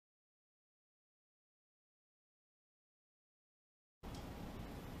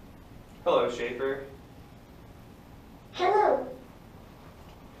Hello, Schaefer. Hello.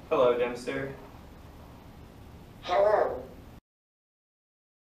 Hello, Dempster. Hello.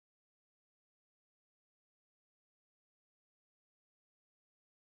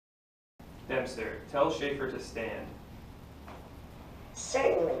 Dempster, tell Schaefer to stand.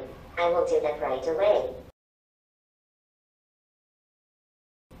 Certainly. I will do that right away.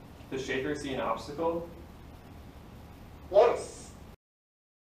 Does Schaefer see an obstacle? Yes.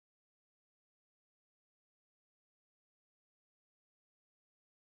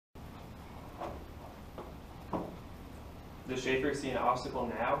 Does Schaefer see an obstacle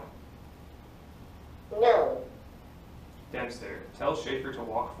now? No. Dempster, tell Schaefer to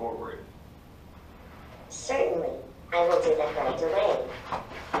walk forward. Certainly. I will do that right away.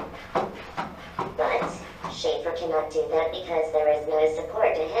 But Schaefer cannot do that because there is no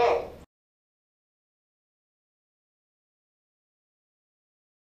support ahead.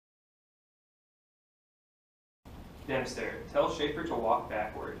 Dempster, tell Schaefer to walk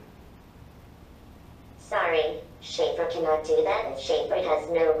backward. Sorry, Schaefer cannot do that as Schaefer has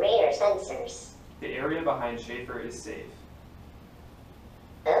no rear sensors. The area behind Schaefer is safe.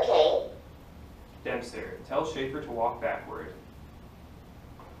 Okay. Dempster, tell Schaefer to walk backward.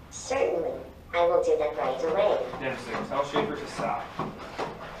 Certainly. I will do that right away. Dempster, tell Schaefer to stop.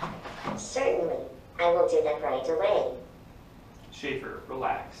 Certainly. I will do that right away. Schaefer,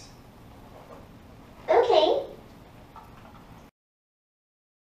 relax. Okay.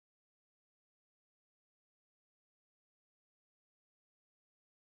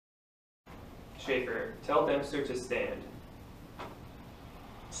 Schaefer, tell Dempster to stand.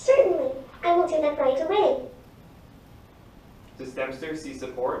 Certainly. I will do that right away. Does Dempster see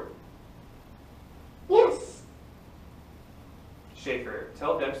support? Yes. Schaefer,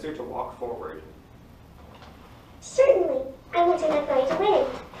 tell Dempster to walk forward. Certainly. I will do that right away.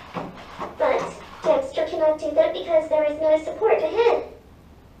 But Dempster cannot do that because there is no support ahead.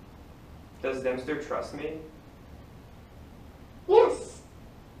 Does Dempster trust me? Yes.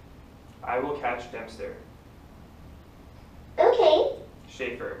 I will catch Dempster. Okay.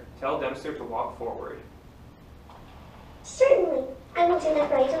 Schaefer, tell Dempster to walk forward. Certainly. I will do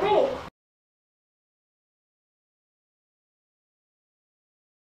that right away.